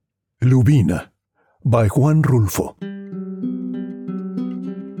Luvina by Juan Rulfo.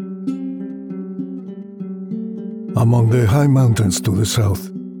 Among the high mountains to the south,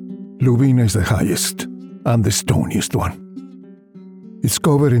 Luvina is the highest and the stoniest one. It's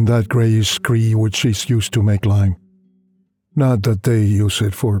covered in that greyish scree which is used to make lime. Not that they use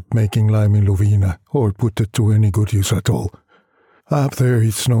it for making lime in Luvina or put it to any good use at all. Up there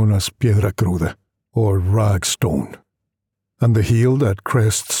it's known as piedra cruda, or rag stone. And the hill that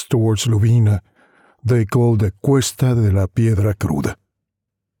crests towards Luvina they call the Cuesta de la Piedra Cruda.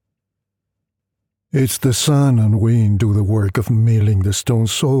 It's the sun and wind do the work of milling the stone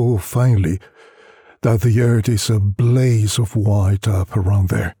so finely that the earth is a blaze of white up around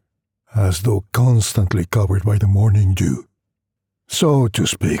there, as though constantly covered by the morning dew. So to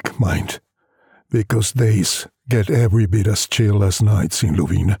speak, mind, because days get every bit as chill as nights in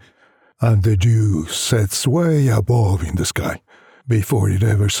Luvina, and the dew sets way above in the sky before it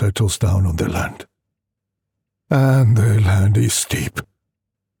ever settles down on the land. And the land is steep.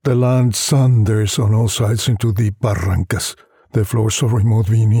 The land thunders on all sides into deep barrancas, the floor so remote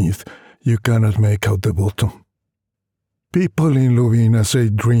beneath you cannot make out the bottom. People in Luvina say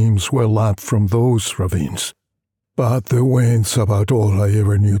dreams well up from those ravines, but the wind's about all I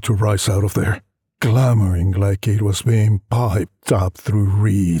ever knew to rise out of there, clamoring like it was being piped up through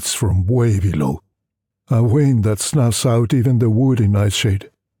reeds from way below. A wind that snuffs out even the wood in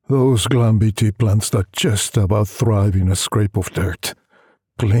nightshade, those glamby tea plants that just about thrive in a scrape of dirt,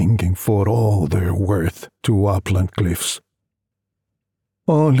 clinging for all their worth to upland cliffs.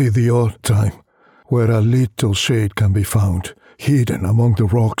 Only the odd time, where a little shade can be found, hidden among the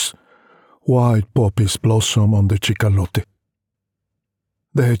rocks, white poppies blossom on the chicalote.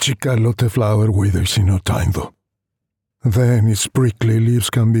 The chicalote flower withers in no time, though. Then its prickly leaves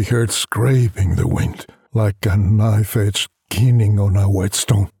can be heard scraping the wind, like a knife-edge keening on a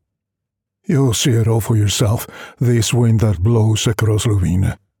whetstone. You'll see it all for yourself, this wind that blows across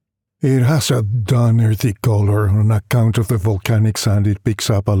Luvina. It has a dun earthy color on account of the volcanic sand it picks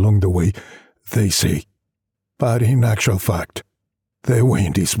up along the way, they say. But in actual fact, the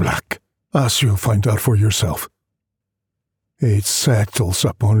wind is black, as you'll find out for yourself. It settles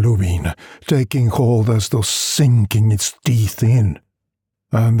upon Luvina, taking hold as though sinking its teeth in.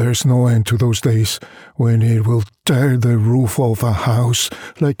 And there's no end to those days when it will tear the roof off a house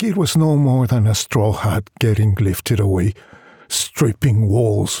like it was no more than a straw hat getting lifted away, stripping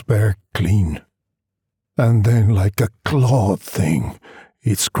walls bare clean. And then like a clawed thing,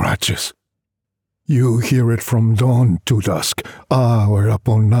 it scratches. You hear it from dawn to dusk, hour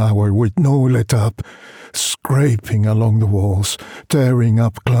upon hour with no let up, scraping along the walls, tearing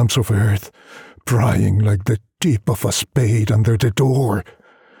up clumps of earth, prying like the tip of a spade under the door,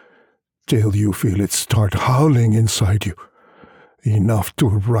 till you feel it start howling inside you, enough to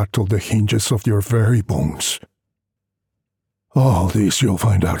rattle the hinges of your very bones. All this you'll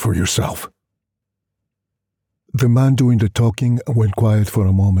find out for yourself. The man doing the talking went quiet for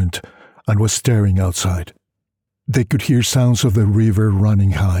a moment and was staring outside. They could hear sounds of the river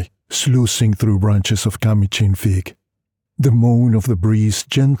running high, sluicing through branches of kamichin fig, the moan of the breeze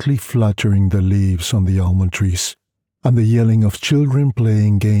gently fluttering the leaves on the almond trees, and the yelling of children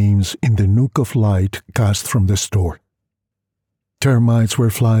playing games in the nook of light cast from the store. Termites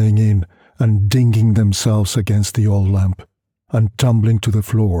were flying in and dinging themselves against the oil lamp, and tumbling to the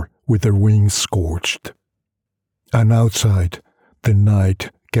floor with their wings scorched. And outside, the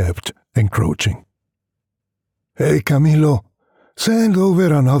night kept encroaching. "Hey, Camilo, send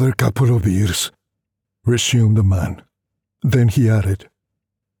over another couple of beers," resumed the man. Then he added,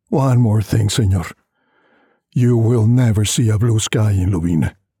 "One more thing, senor. You will never see a blue sky in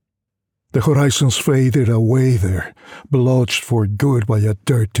Luvina. The horizon's faded away there, blotched for good by a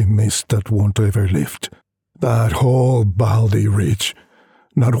dirty mist that won't ever lift. That whole baldy ridge,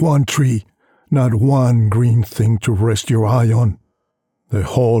 not one tree, not one green thing to rest your eye on. The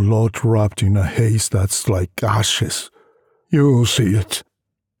whole lot wrapped in a haze that's like ashes. You'll see it.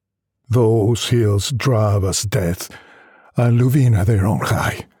 Those hills drab as death, and Luvina there on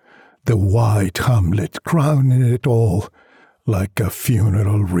high, the white hamlet crowning it all like a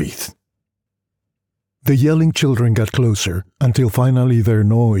funeral wreath." The yelling children got closer until finally their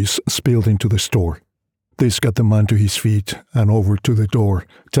noise spilled into the store. This got the man to his feet and over to the door,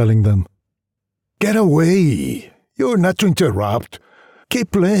 telling them, "Get away! You're not to interrupt.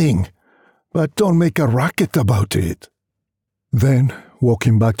 Keep playing, but don't make a racket about it." Then,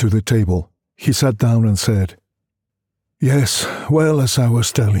 walking back to the table, he sat down and said, "Yes, well, as I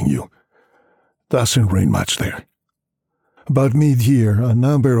was telling you, doesn't rain much there. But mid-year, a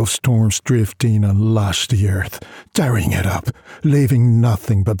number of storms drift in and lash the earth, tearing it up, leaving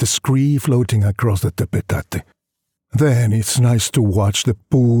nothing but the scree floating across the tepetate. Then it's nice to watch the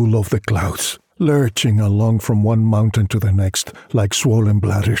pool of the clouds, lurching along from one mountain to the next like swollen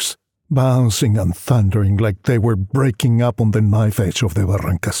bladders, bouncing and thundering like they were breaking up on the knife edge of the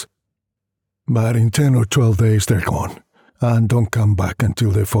barrancas. But in 10 or 12 days they're gone, and don't come back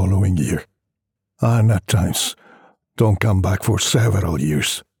until the following year. And at times, don't come back for several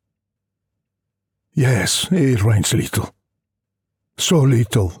years. Yes, it rains little. So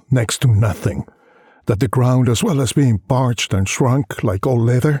little, next to nothing, that the ground, as well as being parched and shrunk like old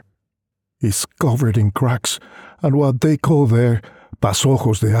leather, is covered in cracks and what they call there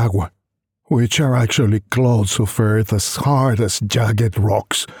pasojos de agua, which are actually clods of earth as hard as jagged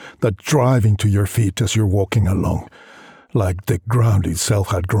rocks that drive into your feet as you're walking along, like the ground itself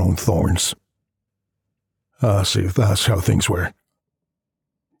had grown thorns. As if that's how things were.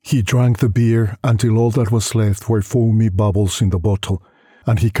 He drank the beer until all that was left were foamy bubbles in the bottle,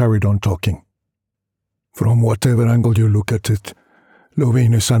 and he carried on talking. From whatever angle you look at it,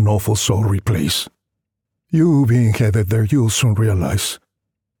 Luvina is an awful sorry place. You being headed there, you'll soon realize.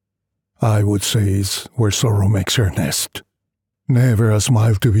 I would say it's where sorrow makes her nest. Never a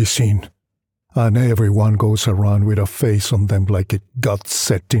smile to be seen, and everyone goes around with a face on them like it got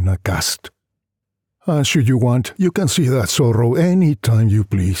set in a cast. And should you want, you can see that sorrow any time you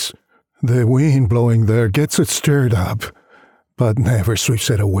please. The wind blowing there gets it stirred up, but never sweeps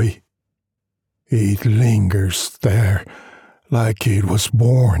it away. It lingers there, like it was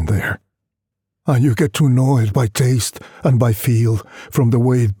born there. And you get to know it by taste and by feel from the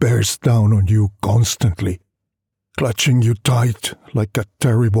way it bears down on you constantly, clutching you tight like a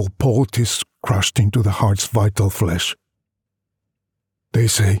terrible poultice crushed into the heart's vital flesh. They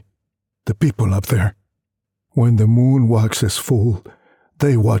say, the people up there, when the moon waxes full,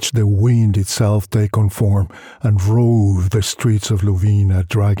 they watch the wind itself take on form and rove the streets of Luvina,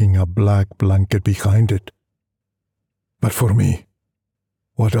 dragging a black blanket behind it. But for me,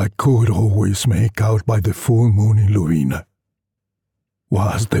 what I could always make out by the full moon in Luvina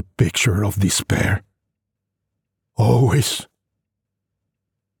was the picture of despair. Always.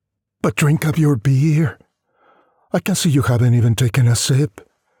 But drink up your beer. I can see you haven't even taken a sip.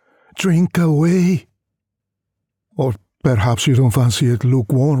 Drink away. Or perhaps you don't fancy it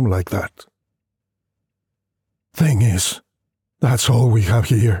lukewarm like that. Thing is, that's all we have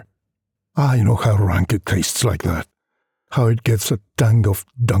here. I know how rank it tastes like that, how it gets a tang of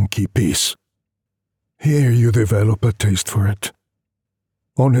donkey piss. Here you develop a taste for it.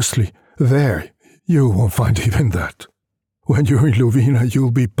 Honestly, there you won't find even that. When you're in Luvina,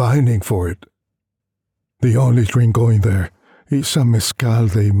 you'll be pining for it. The only drink going there is a mezcal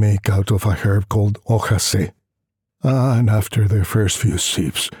they make out of a herb called hojase. And after the first few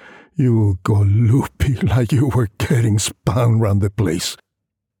sips, you go loopy like you were getting spun round the place.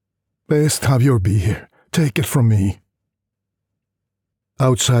 Best have your beer. Take it from me.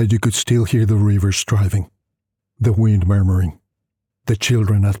 Outside you could still hear the river striving, the wind murmuring, the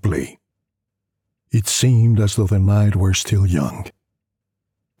children at play. It seemed as though the night were still young.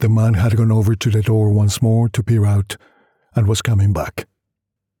 The man had gone over to the door once more to peer out, and was coming back.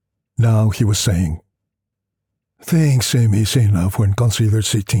 Now he was saying, "Things seem easy enough when considered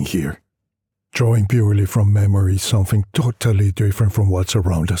sitting here, drawing purely from memory something totally different from what's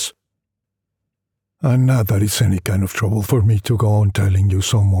around us. And not that it's any kind of trouble for me to go on telling you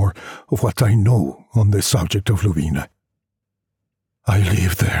some more of what I know on the subject of Luvina. I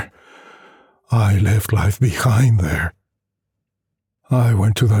lived there. I left life behind there. I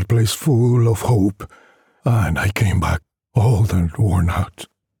went to that place full of hope, and I came back old and worn out.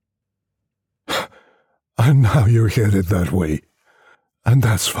 And now you're headed that way, and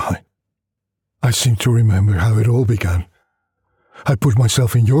that's fine. I seem to remember how it all began. I put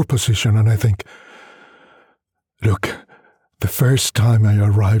myself in your position and I think, look, the first time I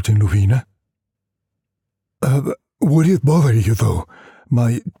arrived in Luvina, would it bother you, though,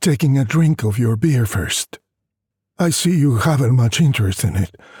 my taking a drink of your beer first? I see you haven't much interest in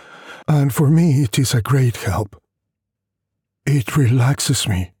it, and for me it is a great help. It relaxes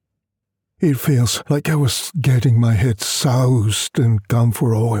me. It feels like I was getting my head soused in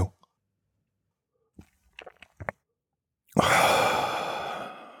camphor oil.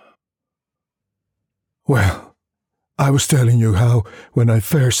 Well, I was telling you how, when I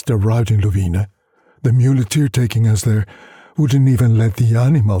first arrived in Luvina, the muleteer taking us there wouldn't even let the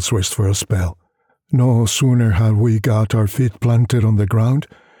animals rest for a spell. No sooner had we got our feet planted on the ground,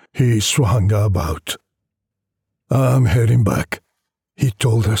 he swung about. "I'm heading back," he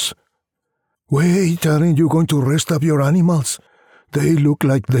told us. Wait, aren't you going to rest up your animals? They look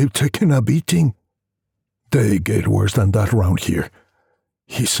like they've taken a beating. They get worse than that round here,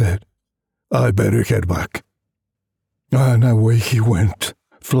 he said. I better head back. And away he went,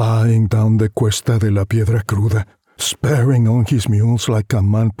 flying down the Cuesta de la Piedra Cruda, spurring on his mules like a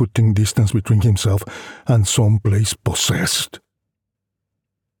man putting distance between himself and some place possessed.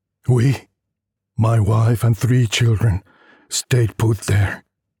 We, my wife and 3 children, stayed put there,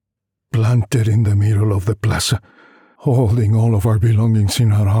 planted in the middle of the plaza, holding all of our belongings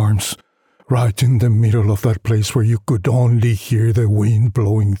in our arms, right in the middle of that place where you could only hear the wind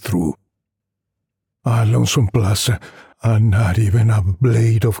blowing through. A lonesome plaza, and not even a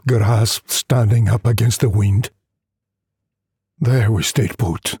blade of grass standing up against the wind. There we stayed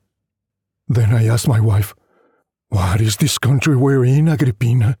put. Then I asked my wife, "What is this country we're in,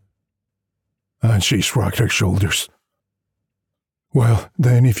 Agrippina?" And she shrugged her shoulders. "Well,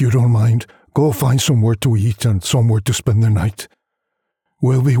 then, if you don't mind, go find somewhere to eat and somewhere to spend the night.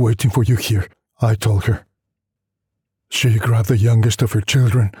 We'll be waiting for you here," I told her. She grabbed the youngest of her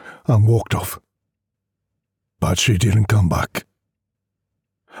children and walked off. But she didn't come back.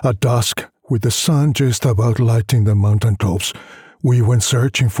 At dusk, with the sun just about lighting the mountain tops, we went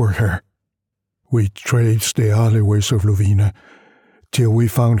searching for her. We traced the alleyways of Luvina till we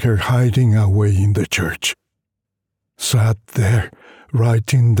found her hiding away in the church. Sat there,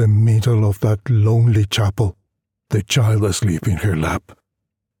 right in the middle of that lonely chapel, the child asleep in her lap.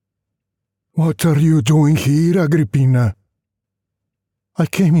 "What are you doing here, Agrippina?" "I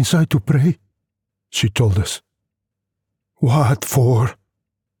came inside to pray," she told us. "What for?"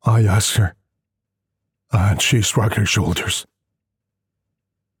 I asked her. And she shrugged her shoulders.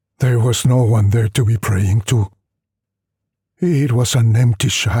 There was no one there to be praying to. It was an empty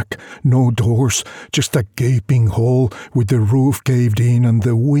shack, no doors, just a gaping hole with the roof caved in and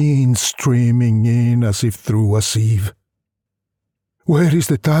the wind streaming in as if through a sieve. "Where is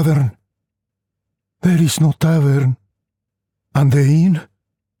the tavern?" "There is no tavern." "And the inn?"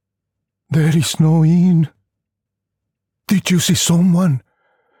 "There is no inn." "Did you see someone?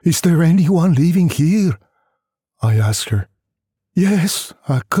 Is there anyone living here?" I asked her. "Yes,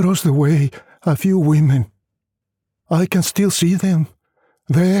 across the way, a few women. I can still see them.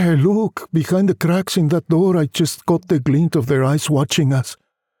 There, look, behind the cracks in that door I just got the glint of their eyes watching us.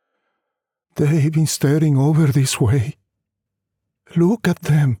 They've been staring over this way. Look at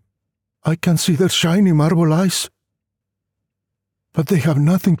them. I can see their shiny marble eyes. But they have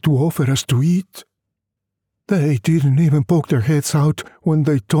nothing to offer us to eat. They didn't even poke their heads out when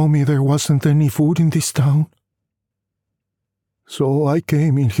they told me there wasn't any food in this town. So I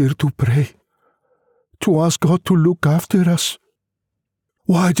came in here to pray, to ask God to look after us.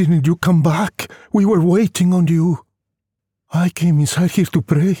 Why didn't you come back? We were waiting on you. I came inside here to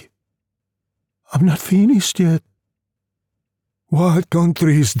pray. I'm not finished yet." "What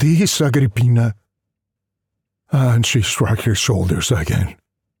country is this, Agrippina?" And she shrugged her shoulders again.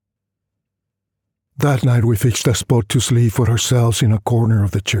 That night we fixed a spot to sleep for ourselves in a corner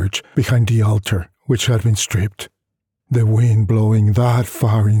of the church, behind the altar, which had been stripped. The wind blowing that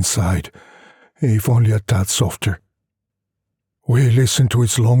far inside, if only a tad softer. We listened to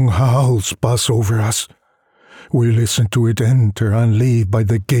its long howls pass over us. We listened to it enter and leave by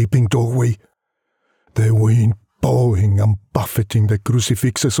the gaping doorway. The wind bowing and buffeting the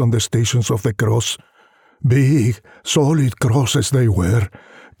crucifixes on the stations of the cross. Big, solid crosses they were,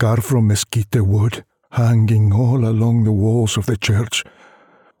 carved from mesquite wood, hanging all along the walls of the church,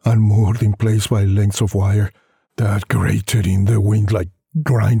 and moored in place by lengths of wire that grated in the wind like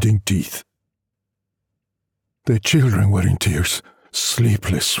grinding teeth. The children were in tears,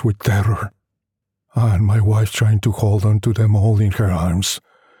 sleepless with terror, and my wife trying to hold on to them all in her arms,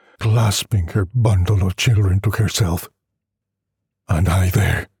 clasping her bundle of children to herself. And I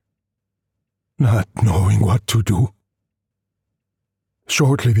there, not knowing what to do.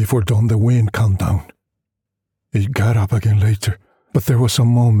 Shortly before dawn, the wind calmed down. It got up again later, but there was a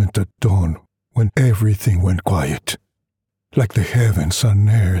moment at dawn when everything went quiet, like the heavens and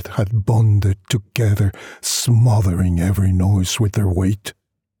earth had bonded together, smothering every noise with their weight.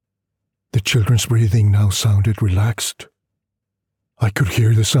 The children's breathing now sounded relaxed. I could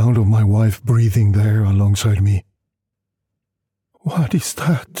hear the sound of my wife breathing there alongside me. "What is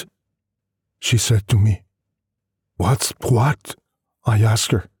that?" she said to me. "What's what?" I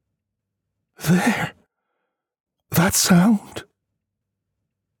asked her. "There. That sound."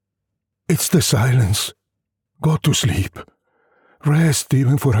 "It's the silence. Go to sleep. Rest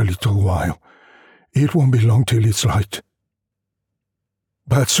even for a little while. It won't be long till it's light."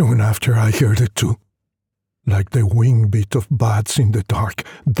 But soon after I heard it too. like the wing beat of bats in the dark,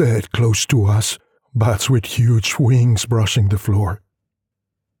 dead close to us, bats with huge wings brushing the floor.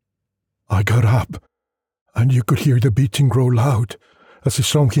 I got up, and you could hear the beating grow loud, as if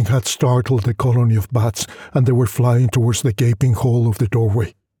something had startled the colony of bats and they were flying towards the gaping hole of the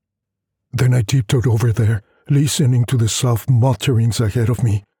doorway. Then I tiptoed over there, listening to the soft mutterings ahead of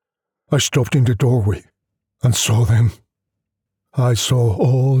me. I stopped in the doorway and saw them. I saw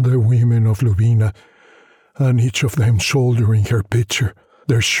all the women of Luvina, and each of them shouldering her pitcher,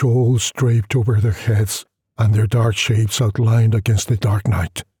 their shawls draped over their heads, and their dark shapes outlined against the dark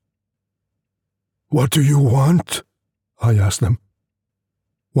night. "What do you want?" I asked them.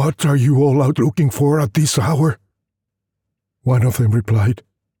 "What are you all out looking for at this hour?" One of them replied,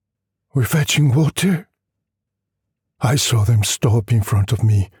 "We're fetching water." I saw them stop in front of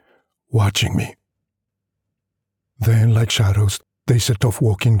me, watching me. Then, like shadows, they set off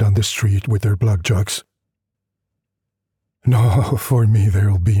walking down the street with their black jugs. No, for me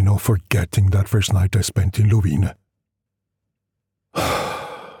there'll be no forgetting that first night I spent in Luvina.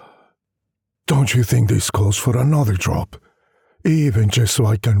 Don't you think this calls for another drop? Even just so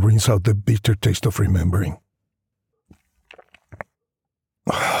I can rinse out the bitter taste of remembering.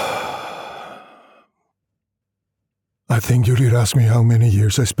 I think you did ask me how many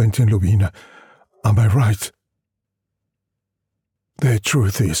years I spent in Luvina. Am I right? The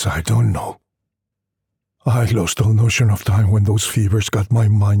truth is, I don't know. I lost all notion of time when those fevers got my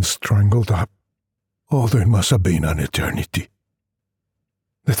mind strangled up. Although it must have been an eternity.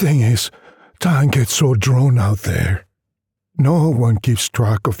 The thing is, time gets so drawn out there. No one keeps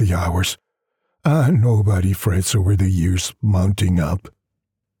track of the hours, and nobody frets over the years mounting up.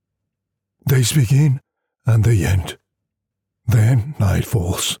 Days begin, and they end. Then night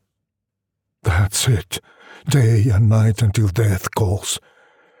falls. That's it, day and night until death calls,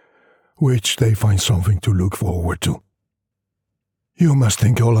 which they find something to look forward to. You must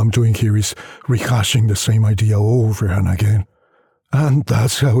think all I'm doing here is rehashing the same idea over and again. And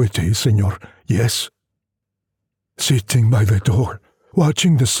that's how it is, senor, yes. Sitting by the door,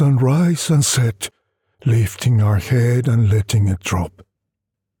 watching the sun rise and set, lifting our head and letting it drop,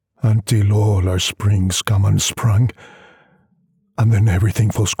 until all our springs come unsprung, and then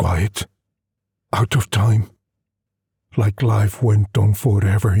everything falls quiet, out of time, like life went on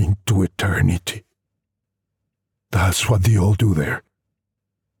forever into eternity. That's what they all do there.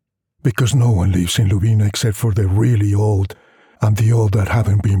 Because no one lives in Luvina except for the really old, and the old that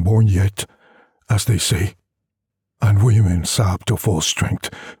haven't been born yet, as they say. And women sapped of all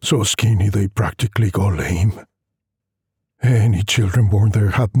strength, so skinny they practically go lame. Any children born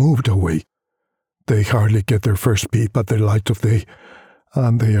there have moved away. They hardly get their first peep at the light of day,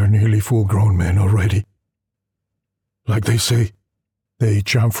 and they are nearly full-grown men already. Like they say, they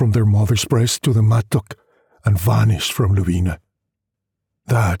jump from their mother's breast to the mattock and vanish from Luvina.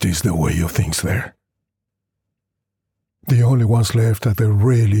 That is the way of things there. The only ones left are the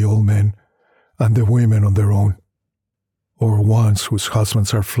really old men and the women on their own, or ones whose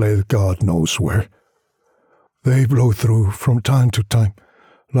husbands are fled God knows where. They blow through from time to time,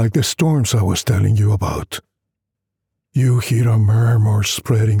 like the storms I was telling you about. You hear a murmur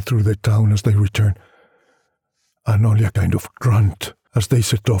spreading through the town as they return, and only a kind of grunt as they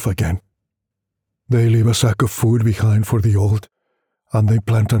set off again. They leave a sack of food behind for the old, and they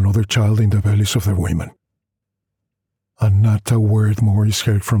plant another child in the bellies of their women. And not a word more is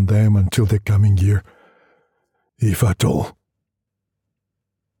heard from them until the coming year, if at all.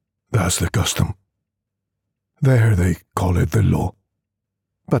 That's the custom. There they call it the law,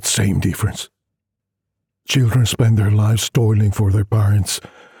 but same difference. Children spend their lives toiling for their parents,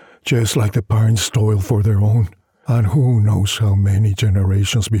 just like the parents toil for their own, and who knows how many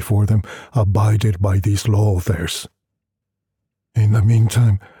generations before them abided by this law of theirs. In the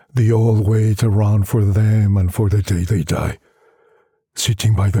meantime, the old wait around for them and for the day they die,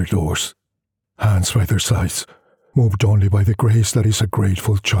 sitting by their doors, hands by their sides, moved only by the grace that is a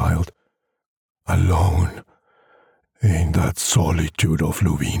grateful child, alone in that solitude of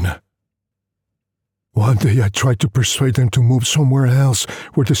Luvina. One day I tried to persuade them to move somewhere else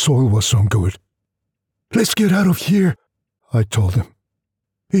where the soil was so good. "Let's get out of here," I told them.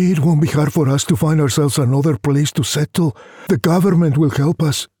 "It won't be hard for us to find ourselves another place to settle. The government will help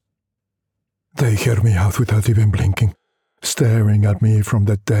us." They heard me out without even blinking, staring at me from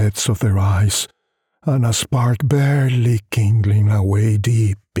the depths of their eyes, and a spark barely kindling away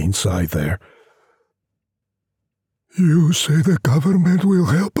deep inside there. "You say the government will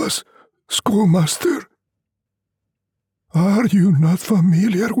help us, schoolmaster? Are you not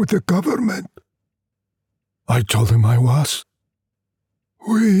familiar with the government?" I told them I was.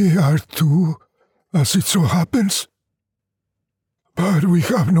 "We are too, as it so happens. But we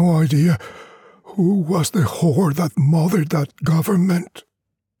have no idea who was the whore that mothered that government.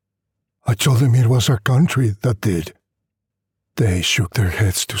 I told them it was our country that did. They shook their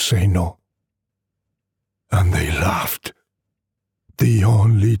heads to say no. And they laughed. The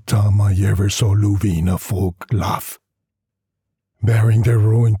only time I ever saw Luvina folk laugh. Baring their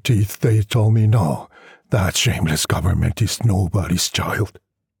ruined teeth, they told me no, that shameless government is nobody's child.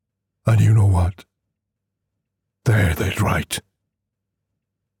 And you know what? They're right.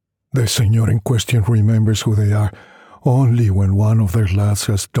 The senor in question remembers who they are only when one of their lads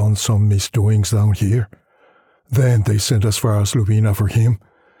has done some misdoings down here. Then they send as far as Luvina for him,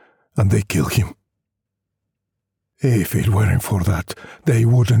 and they kill him. If it weren't for that, they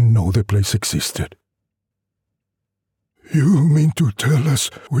wouldn't know the place existed. You mean to tell us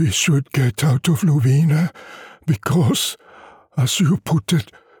we should get out of Luvina because, as you put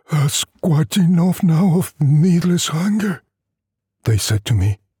it, that's quite enough now of needless hunger? They said to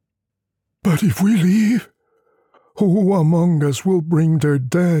me. But if we leave, who among us will bring their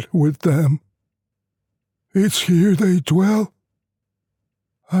dead with them? It's here they dwell,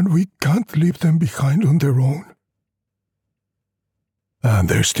 and we can't leave them behind on their own. And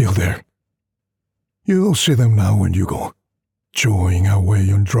they're still there. You'll see them now when you go, chewing away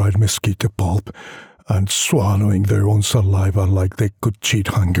on dried mosquito pulp and swallowing their own saliva like they could cheat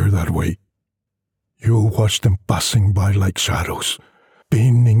hunger that way. You'll watch them passing by like shadows,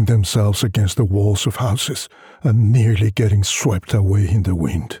 pinning themselves against the walls of houses and nearly getting swept away in the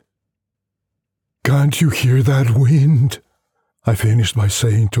wind. Can't you hear that wind? I finished by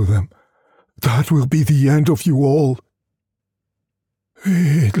saying to them, that will be the end of you all.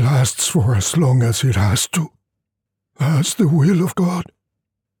 It lasts for as long as it has to. That's the will of God,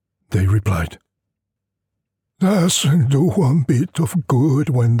 they replied. Doesn't do one bit of good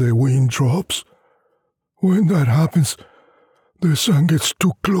when the wind drops. When that happens, the sun gets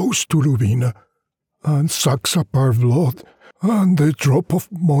too close to Luvina and sucks up our blood and the drop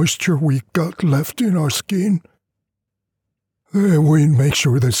of moisture we got left in our skin. The wind makes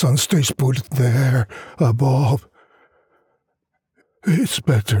sure the sun stays put there, above. It's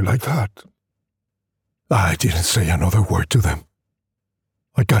better like that. I didn't say another word to them.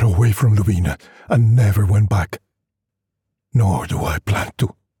 I got away from Luvina and never went back. Nor do I plan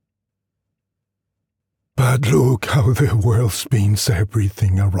to. But look how the world spins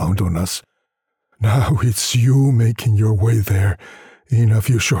everything around on us. Now it's you making your way there in a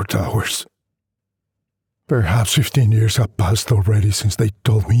few short hours. Perhaps 15 years have passed already since they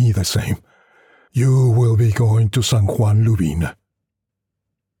told me the same. You will be going to San Juan, Luvina.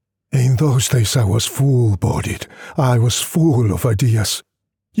 In those days I was full-bodied. I was full of ideas.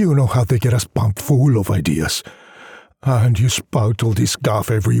 You know how they get us pumped full of ideas. And you spout all this guff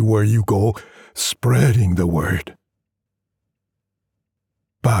everywhere you go, spreading the word.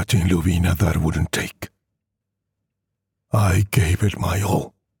 But in Luvina that wouldn't take. I gave it my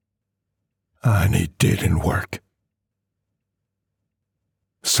all. And it didn't work.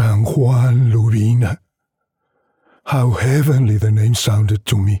 San Juan, Luvina. How heavenly the name sounded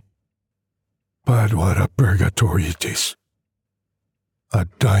to me. But what a purgatory it is. A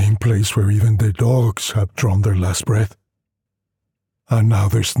dying place where even the dogs have drawn their last breath. And now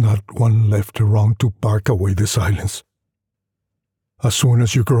there's not one left around to bark away the silence. As soon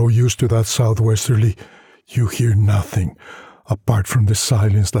as you grow used to that southwesterly, you hear nothing apart from the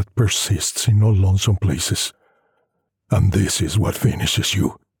silence that persists in all lonesome places. And this is what finishes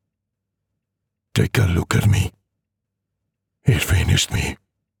you. Take a look at me. It finished me.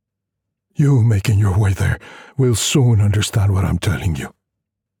 You making your way there will soon understand what I'm telling you.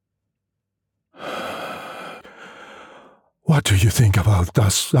 What do you think about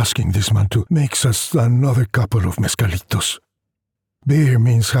us asking this man to mix us another couple of mezcalitos? Beer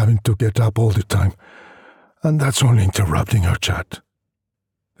means having to get up all the time, and that's only interrupting our chat.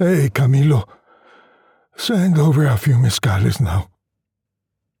 Hey, Camilo, send over a few mezcales now.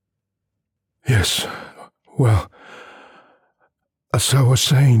 Yes, well, as I was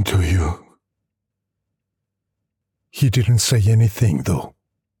saying to you. He didn't say anything, though.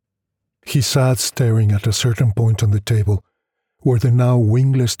 He sat staring at a certain point on the table where the now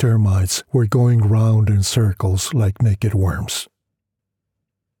wingless termites were going round in circles like naked worms.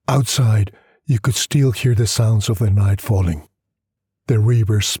 Outside, you could still hear the sounds of the night falling, the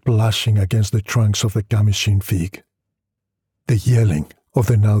river splashing against the trunks of the Camishin fig, the yelling of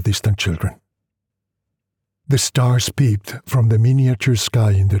the now distant children. The stars peeped from the miniature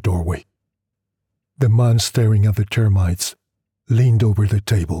sky in the doorway. The man staring at the termites leaned over the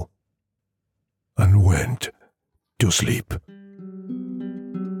table and went to sleep.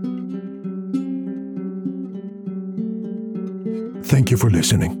 Thank you for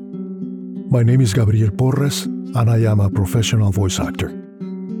listening. My name is Gabriel Porras, and I am a professional voice actor.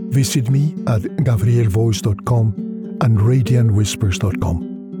 Visit me at gabrielvoice.com and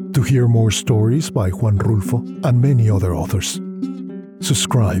radiantwhispers.com to hear more stories by Juan Rulfo and many other authors.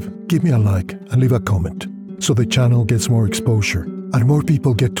 Subscribe, give me a like, and leave a comment so the channel gets more exposure and more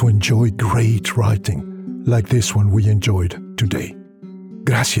people get to enjoy great writing like this one we enjoyed today.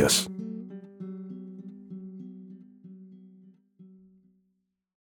 Gracias.